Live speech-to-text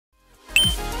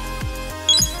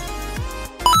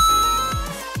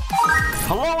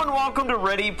Hello and welcome to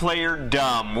Ready Player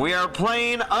Dumb. We are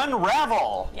playing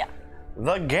Unravel. Yeah.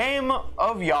 The game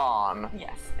of yawn.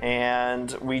 Yes.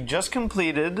 And we just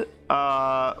completed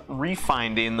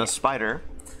refinding the spider.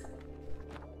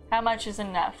 How much is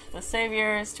enough? The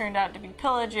saviors turned out to be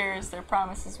pillagers, their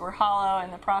promises were hollow,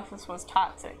 and the process was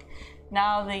toxic.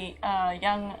 Now the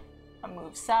young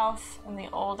move south, and the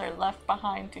old are left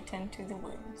behind to tend to the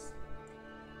wounds.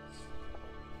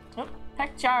 Oh,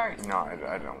 peck jars. No,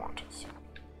 I don't want to.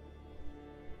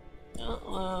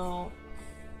 Uh-oh.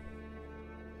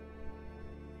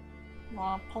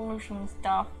 More pollution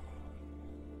stuff.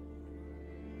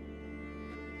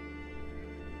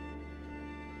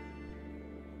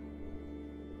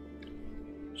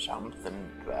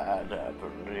 Something bad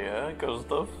happened here because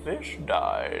the fish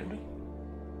died.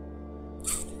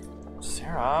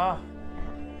 Sarah.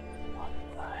 What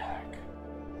the heck?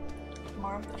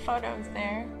 More of the photos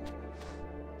there.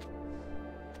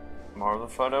 More of the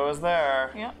photo is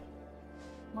there. Yep.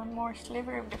 One more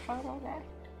sliver of the photo left.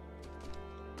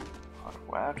 But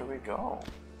where do we go?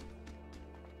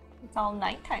 It's all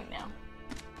nighttime now.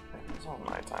 It's all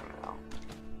nighttime now.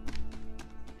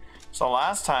 So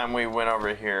last time we went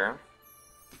over here.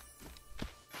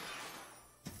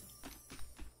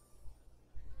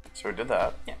 So we did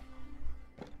that. Yeah.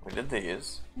 We did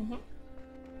these. Mm-hmm.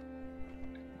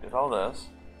 Did all this.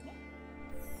 Yeah.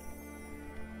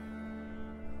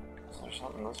 Is there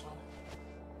something this way?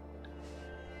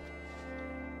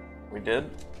 We did?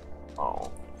 Oh.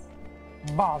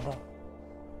 Bother.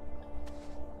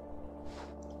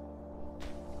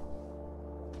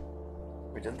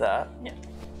 We did that. Yeah.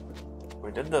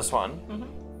 We did this one.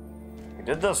 Mm-hmm. We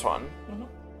did this one. Mm-hmm.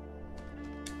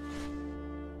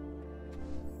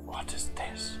 What is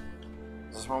this?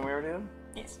 Is this one we already did?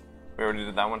 Yes. We already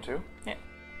did that one too? Yeah.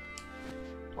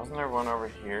 Wasn't there one over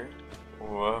here?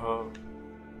 Whoa.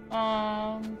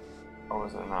 Or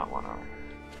was there not one over here?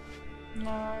 No,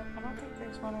 I don't think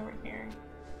there's one over here.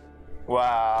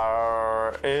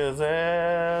 Where is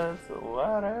it?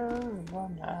 What is the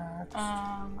next?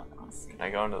 Let's see. Can I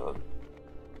go into the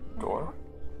door?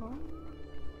 Hmm?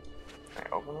 Can I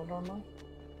open the door now?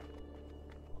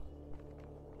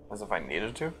 As if I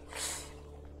needed to?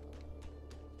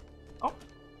 Oh.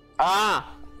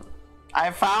 Ah!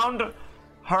 I found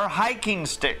her hiking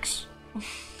sticks.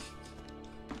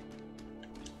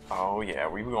 Oh yeah,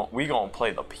 we gonna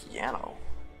play the piano.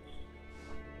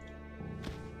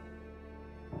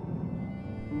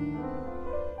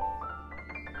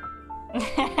 Looks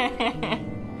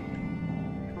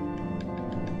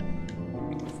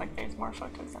like there's more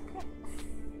photos up here.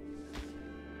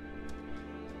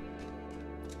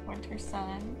 Winter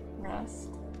sun,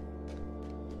 rust.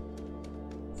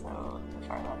 So, the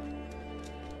far left.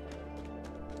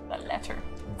 The letter.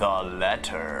 The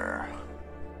letter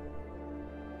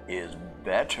is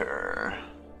better.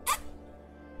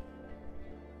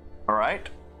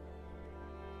 Alright.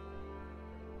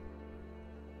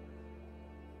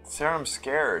 Sarah, I'm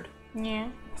scared.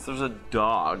 Yeah. There's a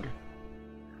dog.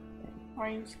 Why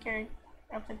are you scared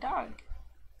of the dog?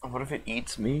 What if it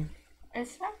eats me?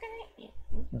 It's not gonna eat.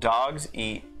 Dogs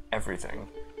eat everything.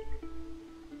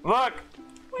 Look!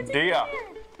 What's in Deer. here?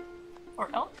 Or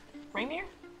elk? Reindeer?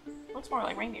 Looks more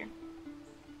like reindeer.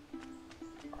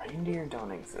 Reindeer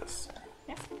don't exist.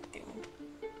 Yes, they do.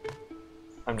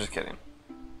 I'm just kidding.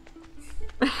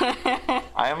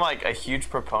 I am like a huge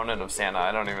proponent of Santa.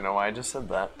 I don't even know why I just said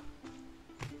that.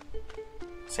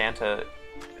 Santa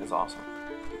is awesome.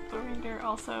 The reindeer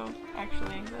also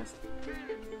actually exist.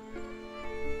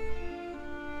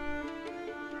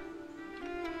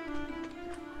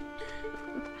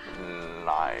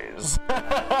 Lies.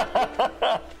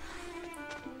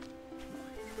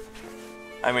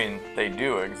 I mean, they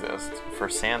do exist for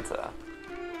Santa.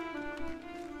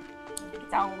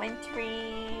 It's all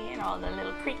wintry and all the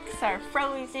little creeks are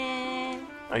frozen.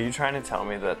 Are you trying to tell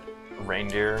me that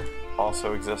reindeer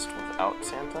also exist without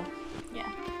Santa?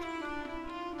 Yeah.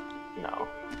 No.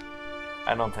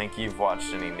 I don't think you've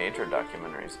watched any nature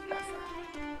documentaries ever.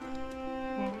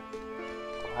 Hmm.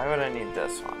 Why would I need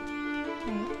this one?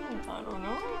 I don't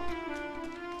know.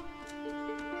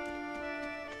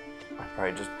 I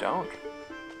probably just don't.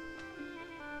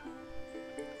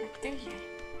 Do you?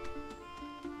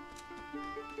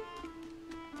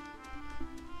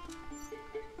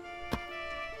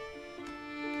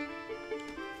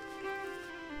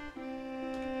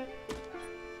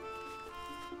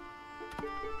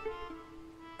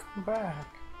 Come back.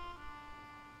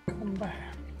 Come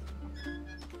back.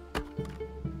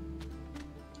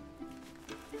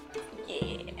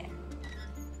 Yeah.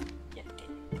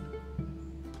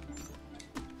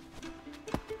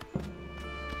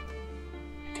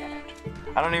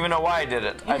 I don't even know why I did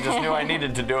it. I just knew I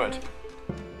needed to do it.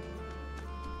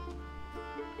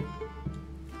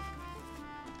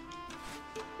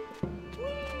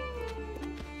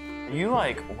 You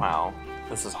like, wow,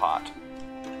 this is hot.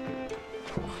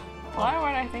 Why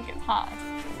would I think it's hot?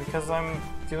 Because I'm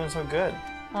doing so good.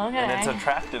 Okay. And it's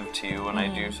attractive to you when I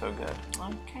do so good.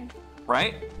 Okay.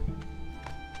 Right?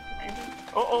 Maybe.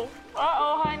 Uh-oh.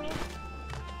 Uh-oh, honey.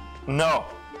 No.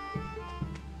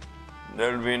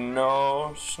 There'll be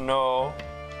no snow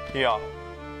here.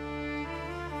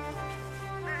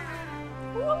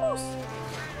 Ooh, a moose.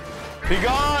 Be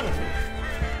gone!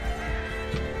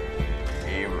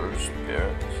 Evil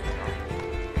spirits.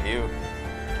 You.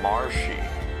 Marshy.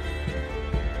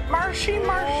 Marshy.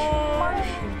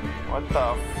 What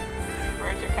the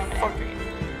Birds are coming after you.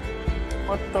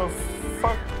 What the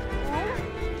fuck?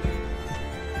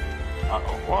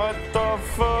 Uh-oh. What the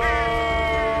fuck?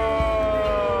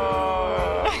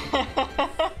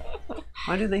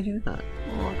 Why do they do that?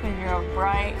 Well, because you're a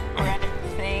bright red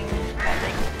thing that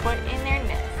they can put in their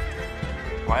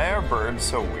nest. Why are birds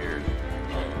so weird?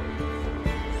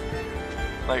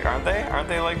 Like, aren't they? Aren't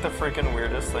they like the freaking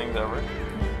weirdest things ever?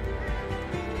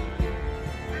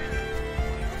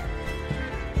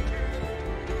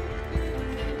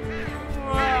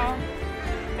 Wow.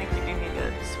 I think you do need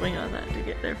to swing on that to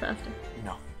get there faster.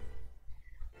 No.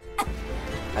 I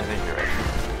think you're right.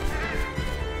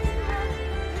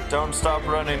 Don't stop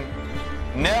running.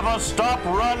 Never stop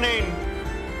running!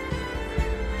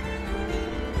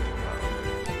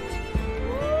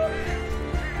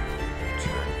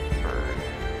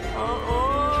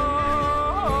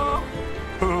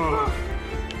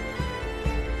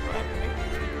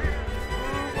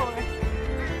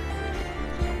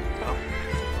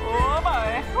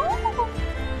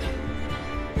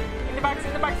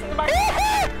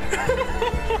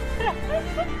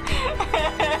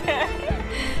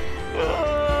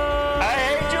 I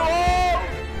hate you all!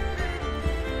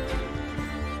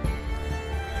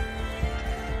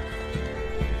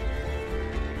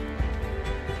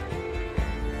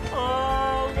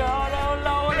 Oh god, oh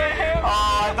Lord, help! Oh,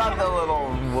 I thought the little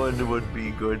wood would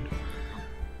be good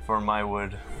for my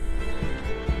wood.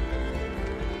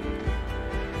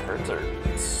 Birds are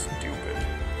stupid.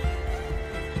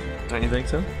 Don't you think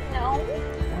so? No.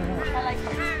 I like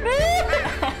birds.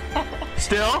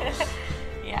 Still?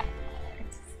 Yeah.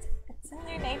 It's in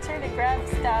their nature to grab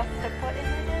stuff to put in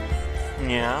their nest.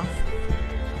 Yeah.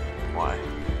 Why?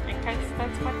 Because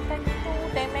that's what they do.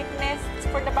 They make nests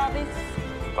for the bobbies.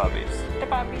 Puppies. The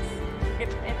bobbies. Yeah.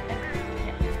 Okay.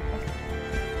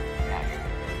 Now you're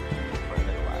good. For a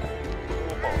little while.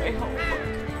 Oh boy, oh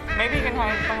boy. Maybe you can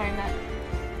hide behind that.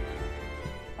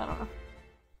 I don't know.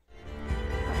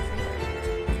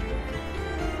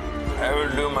 I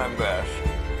will do my best.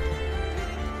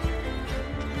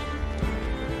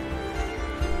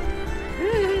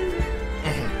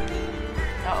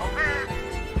 Uh-oh.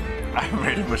 I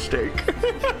made a mistake.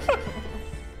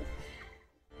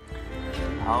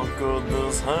 How could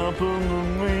this happen to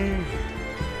me?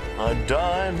 I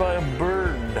died by a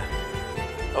bird.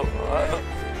 Oh,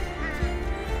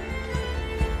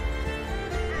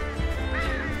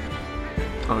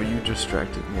 oh, you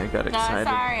distracted me. I got No, excited.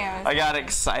 sorry. I got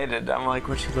excited. I'm like,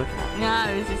 what you looking at? No,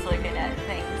 I was just looking at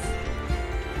things.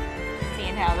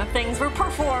 Seeing how the things were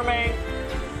performing.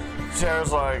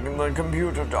 Sounds like the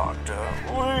computer doctor.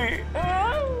 Wait.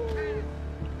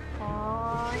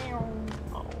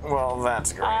 Well,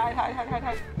 that's great.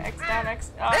 Hide. X down,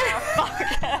 X. Oh,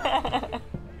 fuck.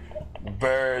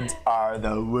 Birds are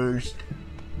the worst.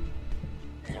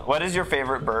 What is your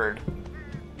favorite bird?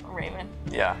 Raven.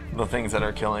 Yeah, the things that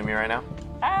are killing me right now.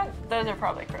 Those are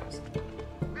probably crows.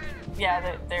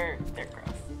 Yeah, they're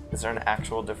crows. Is there an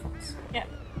actual difference? Yeah.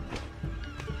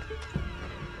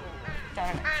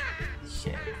 Down an X.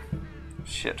 Shit.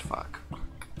 Shit, fuck.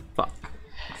 Fuck.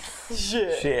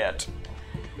 Shit.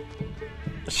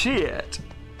 Shit.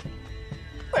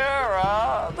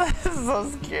 Sarah, this is so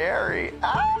scary.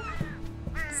 Ah!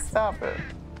 Stop it.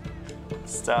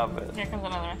 Stop it. Here comes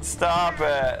another one. Stop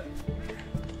it.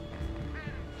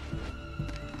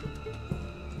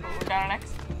 Ooh, down an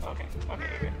X. Okay,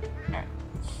 you're good.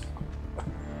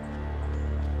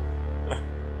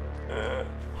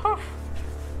 Alright.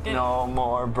 No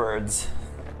more birds.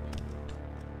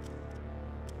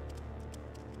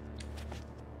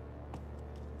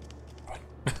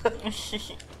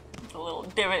 It's a little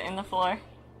divot in the floor.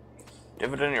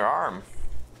 Divot in your arm.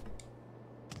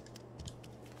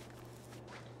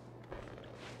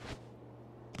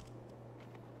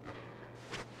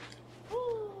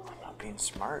 I'm not being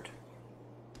smart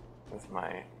with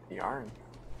my yarn.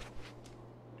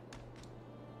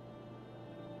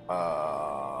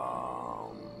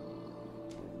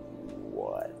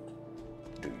 What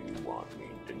do you want me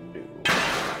to do?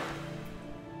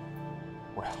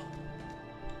 Well,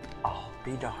 I'll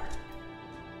be darned.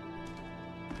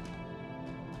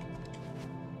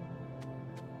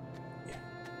 Yeah.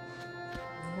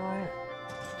 Go here.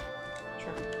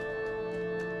 Sure.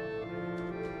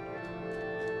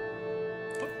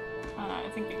 I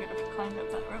think you could have climbed up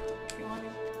that rope if you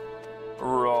wanted.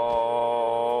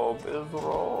 Rope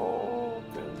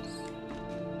is.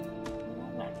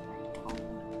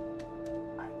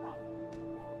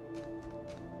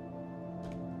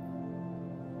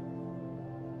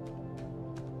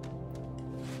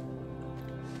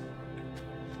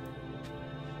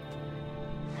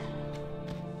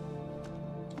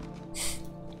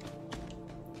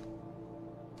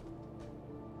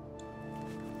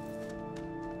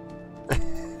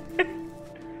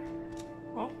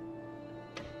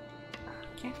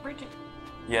 Can't bridge it.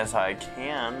 Yes, I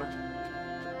can.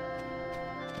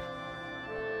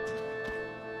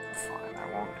 Fine, I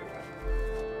won't do it.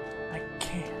 I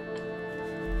can't.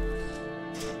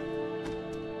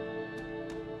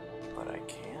 But I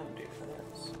can do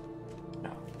this.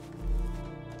 No.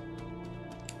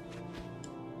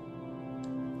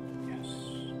 Yes.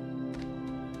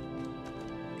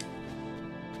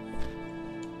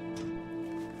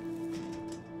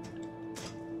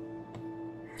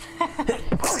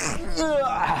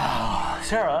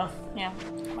 Sarah. Yeah.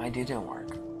 My idea didn't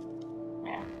work.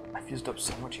 Yeah. I've used up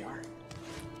so much yarn.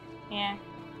 Yeah.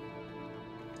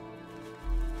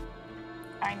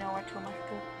 I know what you must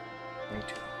do. Me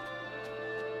too.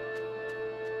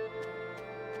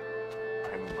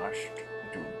 I must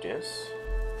do this.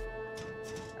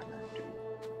 And then do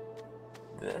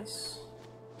this.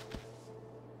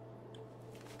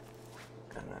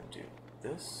 And then do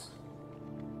this.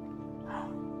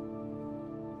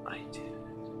 I did it.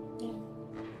 Yeah.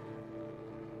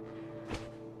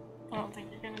 I don't think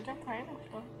you're gonna jump high enough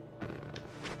though.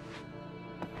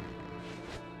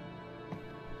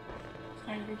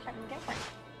 So you can get right.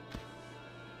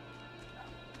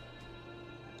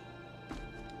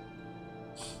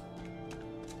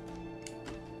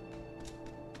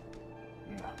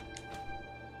 No.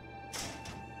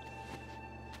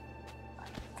 I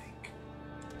think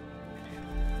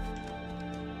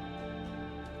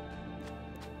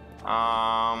I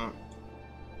do.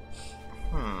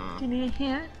 Do you need a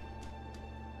hand?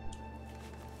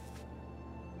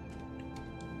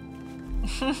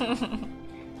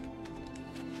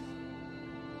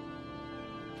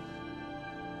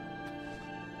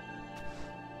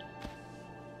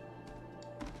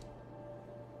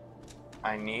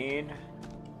 I need.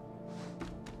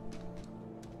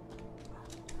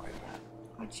 Wait a minute.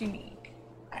 What you need?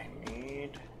 I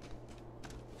need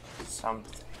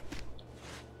something.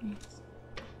 Yes.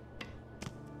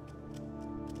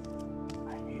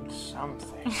 I need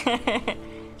something.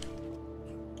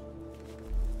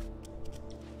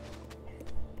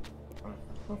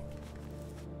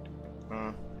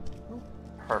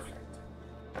 Perfect.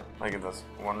 Look at this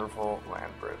wonderful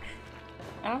land bridge.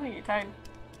 I don't think you tied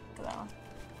to that one.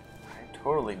 I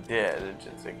totally did, it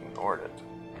just ignored it.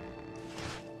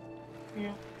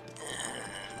 Yeah.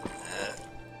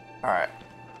 Alright.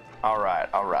 Alright.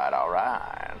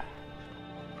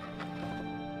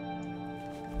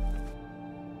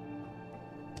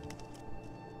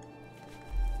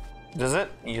 Does it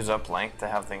use up length to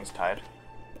have things tied?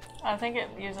 I think it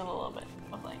uses a little bit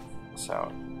of length.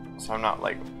 So I'm not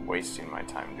like wasting my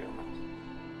time doing this.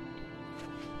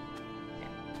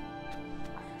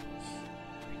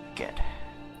 Good.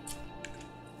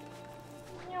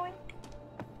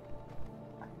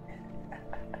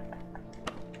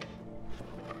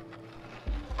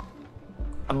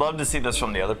 I'd love to see this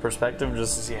from the other perspective,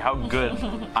 just to see how good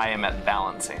I am at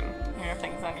balancing. Your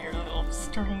things on your little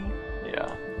string.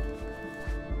 Yeah.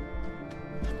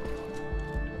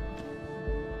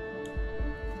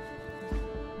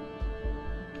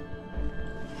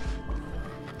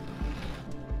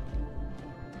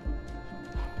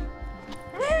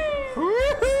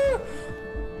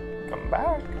 Come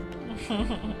back.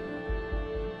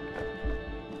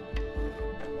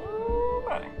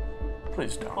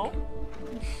 Please don't. Oh.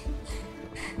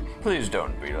 Please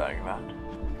don't be like that.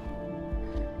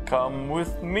 Come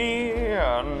with me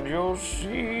and you'll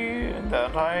see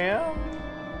that I am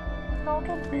not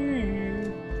a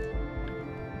bee.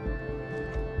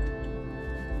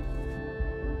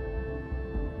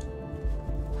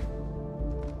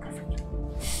 Perfect.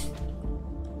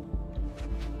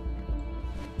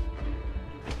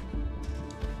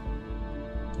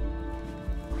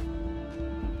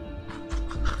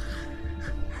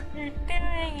 You're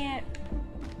doing it.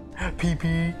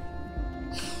 Pee-pee.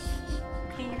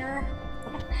 Peter,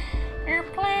 you're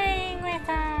playing with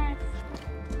us.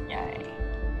 Yay.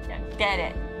 You did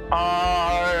it.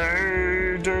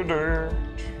 I did it.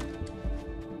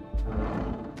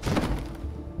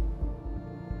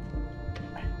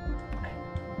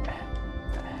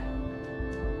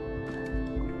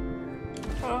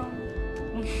 Oh.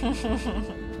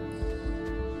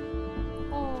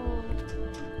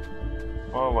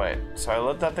 Oh wait, so I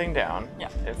let that thing down. Yeah.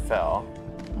 It fell.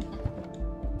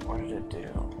 What did it do?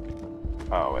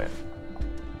 Oh wait.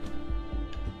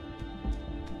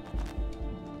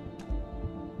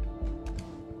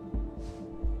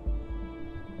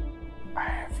 I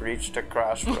have reached a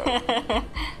crossroad.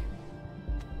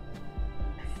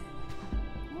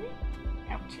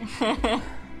 Ouch.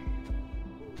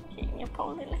 Getting your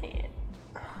poor little head.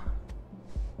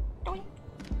 Doink.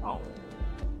 Oh.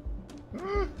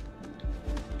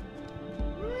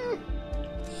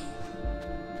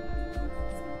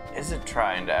 Is it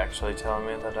trying to actually tell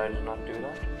me that I did not do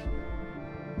that?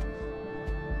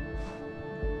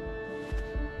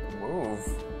 Move.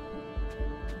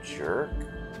 Jerk.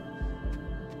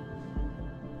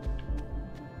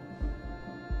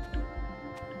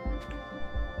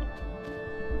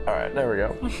 Alright, there we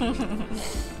go.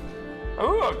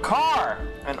 Ooh, a car!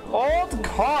 An old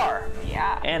car!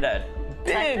 Yeah. And a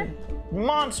big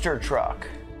monster truck.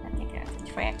 I think that's a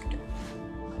tractor.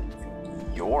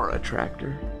 You're a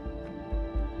tractor.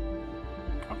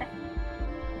 Okay.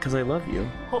 Because I love you.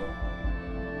 Oh.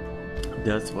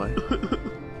 That's why.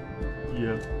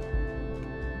 Yeah.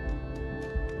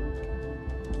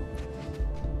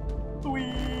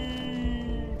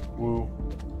 Wee. Woo.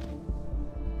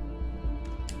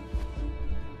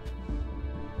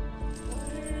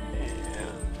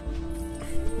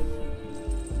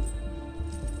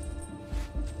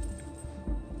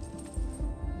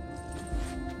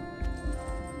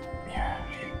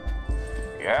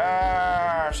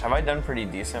 Yes! Have I done pretty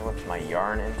decent with my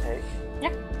yarn intake?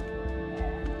 Yeah.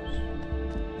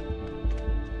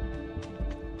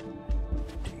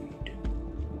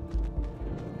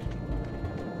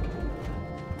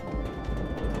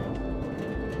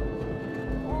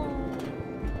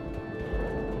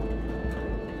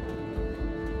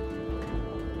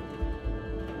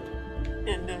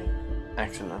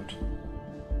 Excellent.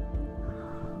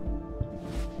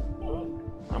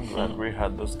 I'm glad we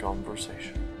had this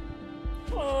conversation.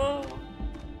 Oh.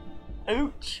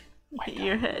 Ouch. Hit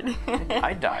your head.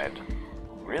 I died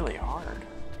really hard.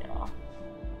 Yeah.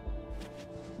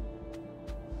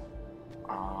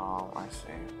 Oh, I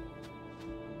see.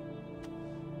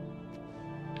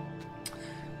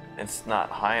 It's not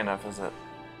high enough, is it?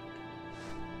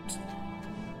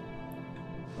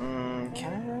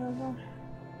 Can I do that?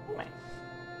 Wait.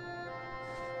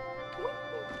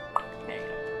 There you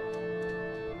go.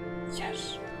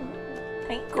 Yes.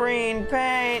 Paint. Green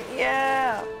paint,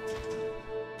 yeah!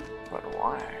 But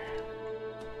why?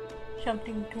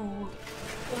 Something to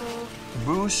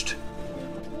Boost.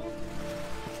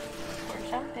 or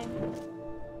something.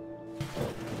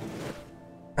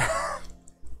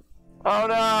 Oh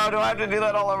no, do I have to do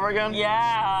that all over again?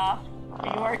 Yeah. Be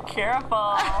more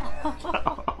careful.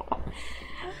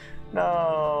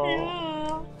 No.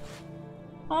 Yeah.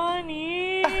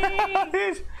 Honey.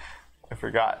 I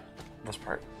forgot this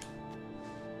part.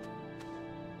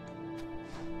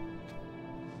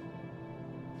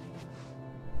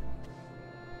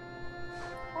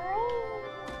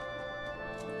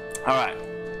 All right.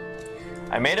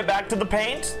 I made it back to the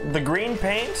paint, the green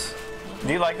paint.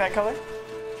 Do you like that color?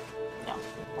 No.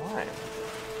 Why?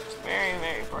 It's very,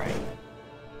 very bright.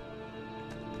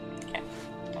 Okay.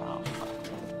 Oh, fuck.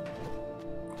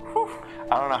 Whew.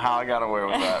 I don't know how I got away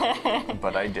with that,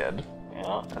 but I did.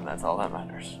 Yeah. And that's all that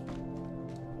matters.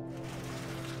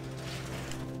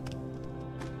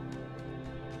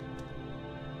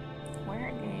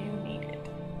 Where do you need it?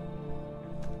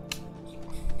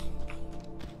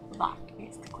 Lock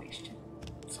is the question.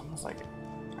 It's almost like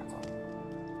that's all.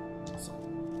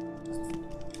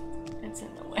 It's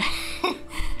in the way.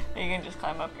 You can just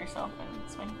climb up yourself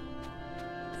and swing.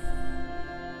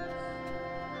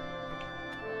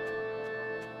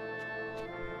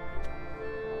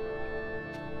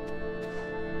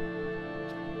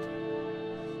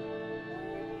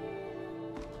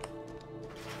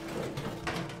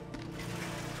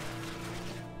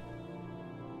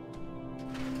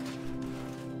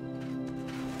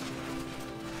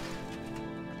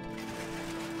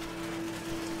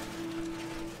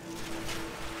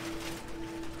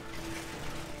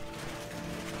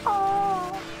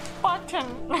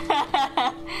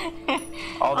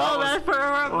 Oh, that that's for a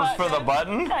button. was for the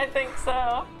button? I think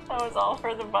so. That was all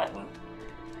for the button.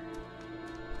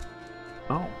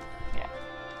 Oh. Yeah.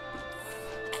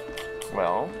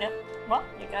 Well. Yep. Well,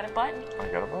 you got a button. I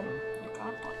got a button. You got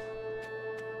a button.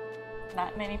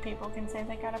 Not many people can say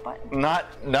they got a button.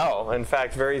 No. In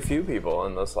fact, very few people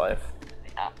in this life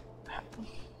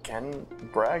can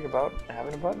brag about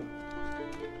having a button.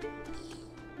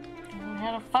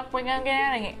 How the fuck we gonna get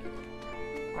out of here?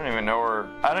 I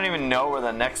don't even know where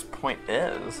the next point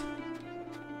is.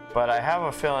 But I have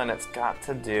a feeling it's got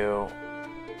to do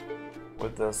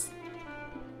with this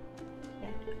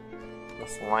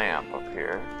lamp up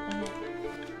here.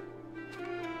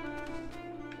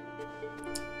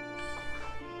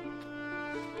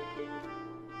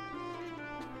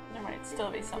 There might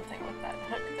still be something with that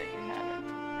hook that you had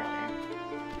earlier.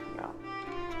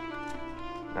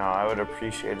 No, I would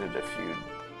appreciate it if you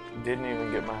didn't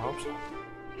even get my hopes up.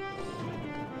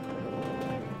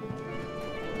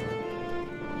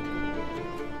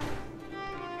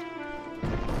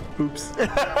 Oops.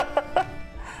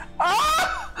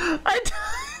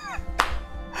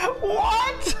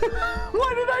 What?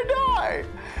 Why did I die?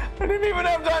 I didn't even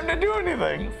have time to do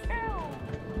anything. You fell.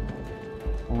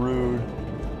 Rude.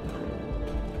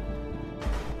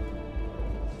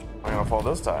 I'm gonna fall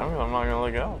this time. I'm not gonna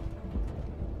let go.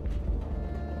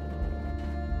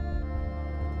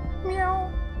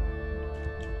 Meow.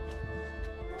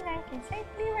 I can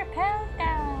safely rappel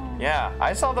down. Yeah,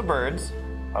 I saw the birds.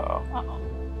 Uh-oh. Uh-oh.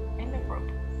 And the rope.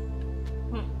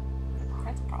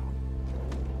 That's a problem.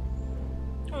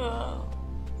 Oh.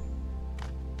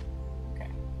 Okay.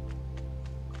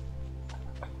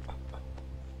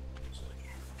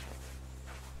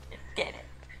 Get it.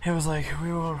 It was like, we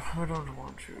don't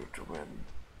want you to win.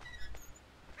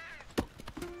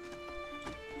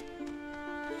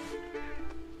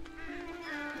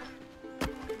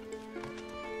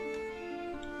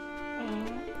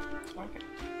 Okay.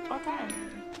 What time?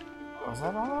 Was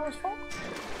that all I was for?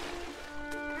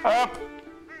 Up!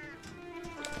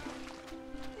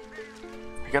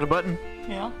 I got a button.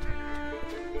 Yeah.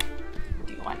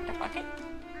 Do you want the bucket?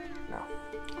 No.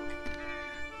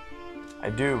 I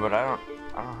do, but I don't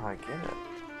know how to get it.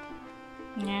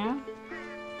 Yeah.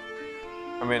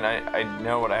 I mean, I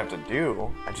know what I have to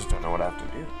do. I just don't know what I have to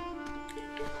do.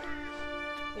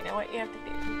 You know what you have to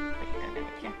do, but you don't know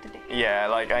what you have to do. Yeah,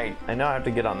 like I know I have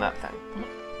to get on that thing.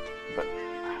 But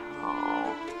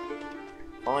oh,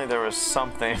 if only there was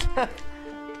something.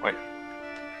 Wait.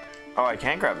 Oh, I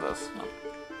can't grab this. No.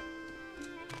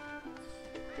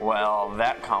 Well,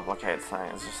 that complicates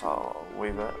things just a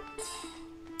wee bit.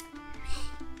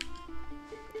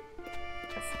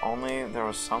 If only there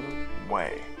was some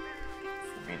way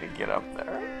for me to get up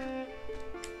there.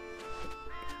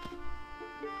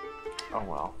 Oh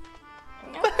well.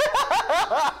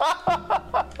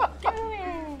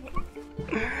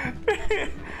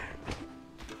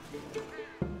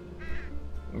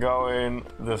 Going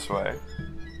this way.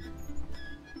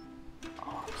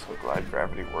 Oh, I'm so glad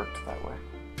gravity worked that way.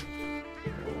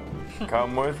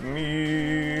 Come with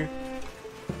me.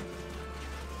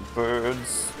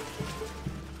 Birds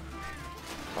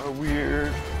are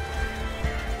weird.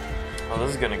 Oh,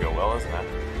 this is gonna go well, isn't it?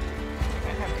 I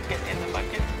have to get in the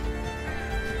bucket.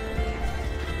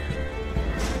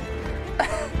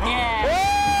 Yeah!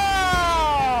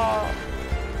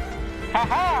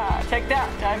 Haha! Take that!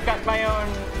 I've got my own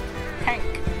tank,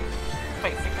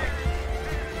 basically.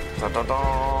 Da da da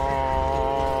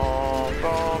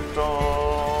da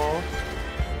da.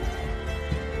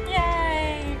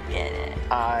 Yay! You did it.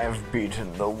 I've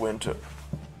beaten the winter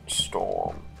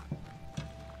storm.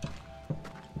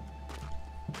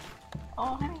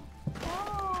 Oh, honey.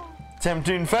 Oh.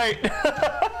 Tempting fate.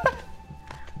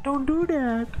 Don't do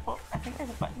that. Well, I think there's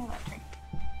a button on that tree.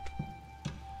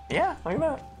 Yeah, look at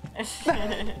that.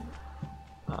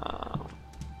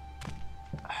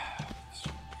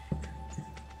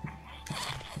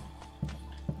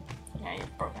 Yeah,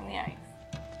 you've broken the ice.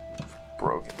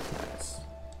 Broken ice.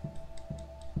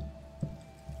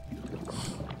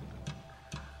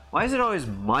 Why is it always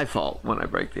my fault when I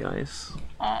break the ice?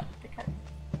 Because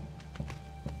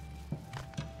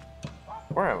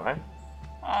Where am I?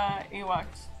 you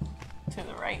walked to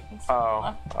the right instead of Oh, the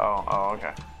left. oh,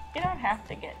 okay. You don't have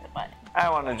to get the button. I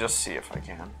want to just see if I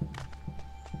can.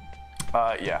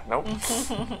 Yeah, nope.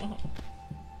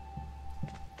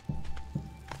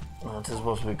 That is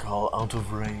what we call out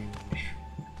of range.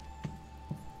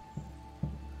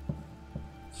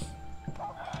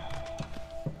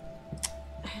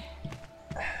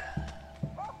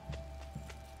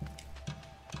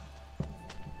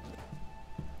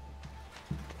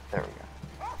 There we go.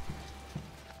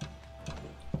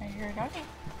 You're a doggy.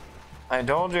 I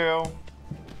told you.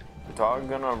 Dog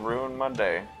gonna ruin my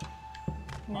day.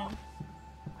 No.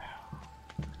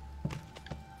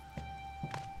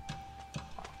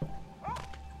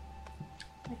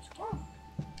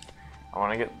 I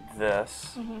want to get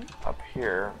this up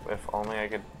here. If only I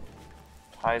could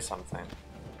tie something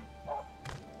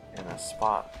in a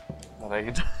spot that I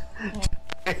could tie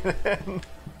it in.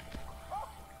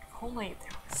 Only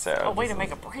Sarah, a way to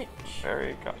make a bridge. There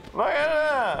you go. Look at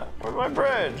that! Where's my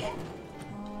bridge? I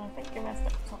think you messed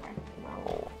up somewhere.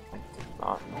 No, I did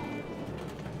not.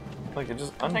 Look, it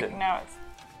just I undid. think now it's.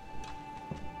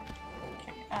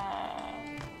 Okay,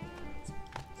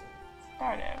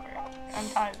 start over.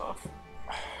 Untie both.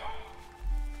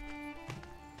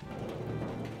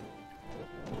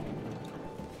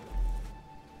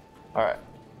 Alright.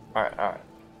 Alright, alright.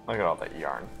 Look at all that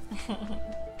yarn.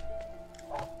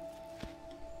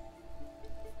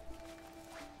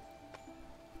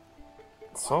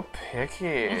 So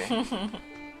picky.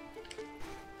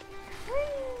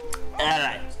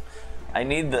 Alright. I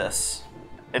need this.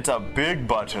 It's a big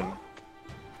button.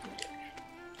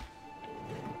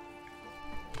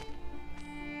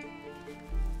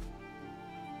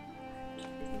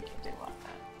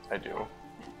 I do.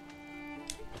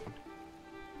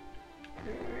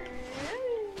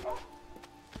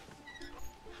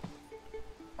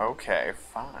 Okay,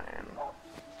 fine.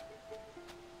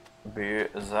 Be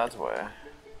that way.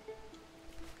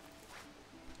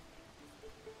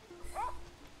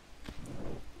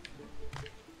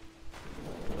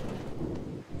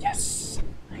 Yes!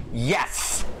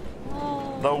 Yes!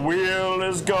 The wheel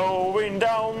is going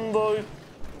down the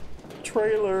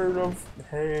trailer of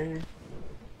hay.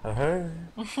 Hey.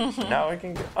 Now I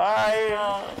can get.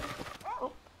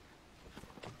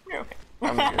 You're okay.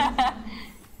 I'm good.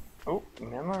 Oh,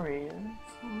 memories.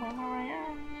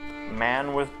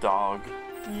 Man with dog.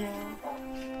 Yeah.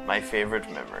 My favorite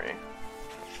memory.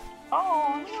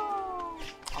 Oh no.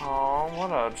 Oh,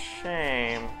 what a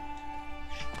shame.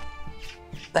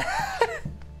 Let's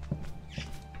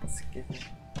give it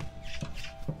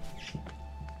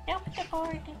Help the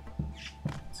party.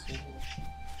 to.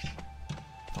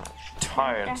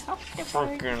 Tired. Help the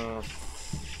party. Freaking.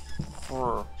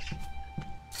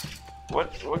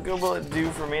 What good will it do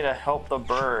for me to help the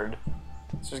bird?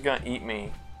 It's just gonna eat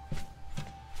me.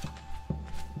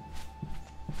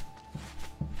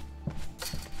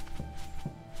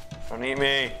 Don't eat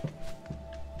me.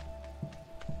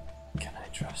 Can I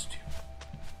trust you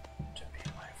to be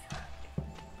my friend?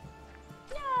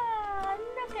 Yeah,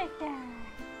 look at that.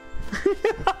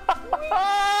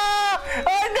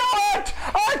 I knew it!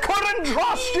 I couldn't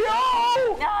trust you!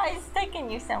 No, it's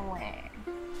taking you somewhere.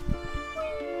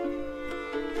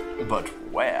 But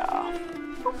where?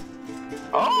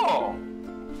 Oh!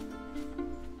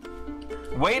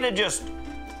 Way to just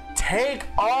take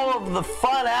all of the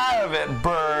fun out of it,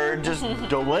 bird. Just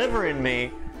delivering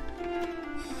me.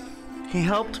 He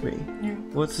helped me.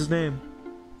 What's his name?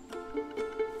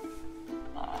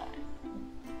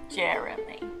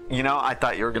 Jeremy. You know, I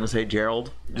thought you were gonna say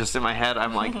Gerald. Just in my head,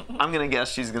 I'm like, I'm gonna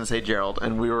guess she's gonna say Gerald,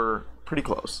 and we were pretty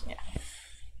close. Yeah.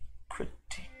 Pretty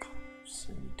close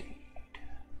indeed.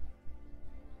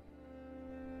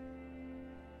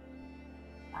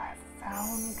 I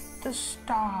found the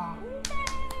star.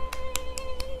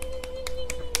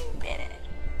 Did it.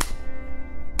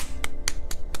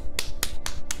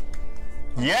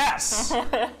 Yes!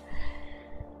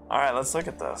 Alright, let's look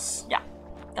at this. Yeah.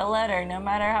 The letter. No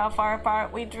matter how far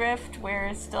apart we drift,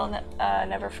 we're still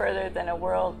never further than a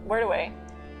word away.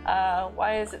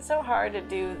 Why is it so hard to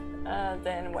do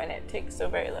then when it takes so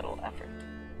very little effort?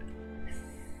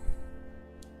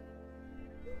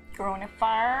 Growing a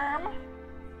farm.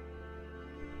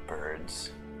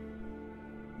 Birds.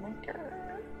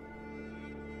 Winter.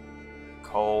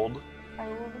 Cold.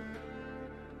 Cold.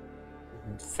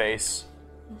 Face.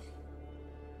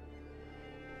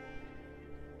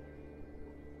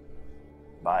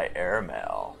 By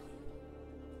airmail.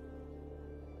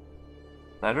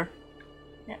 Letter?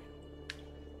 Yeah.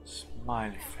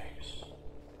 Smiley face.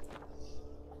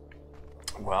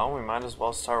 Well, we might as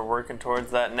well start working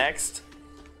towards that next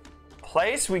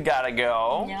place we gotta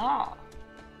go. Yeah.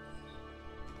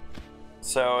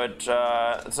 So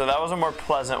so that was a more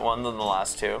pleasant one than the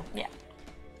last two. Yeah.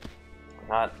 I'm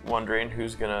not wondering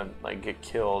who's gonna like get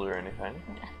killed or anything.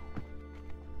 Yeah.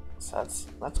 So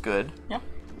that's good. Yeah.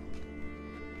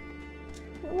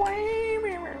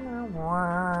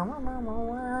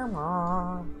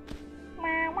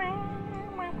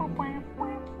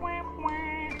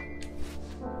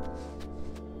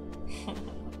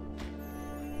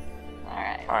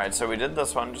 Alright, so we did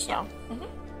this one just now.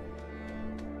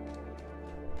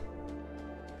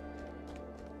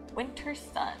 Winter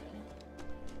Sun.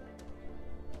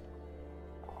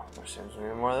 There seems to be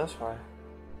more this way.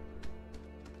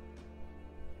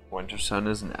 Winter Sun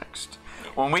is next.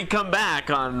 When we come back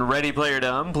on Ready Player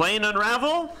Dumb, playing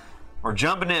Unravel, we're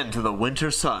jumping into the Winter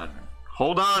Sun.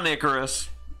 Hold on, Icarus.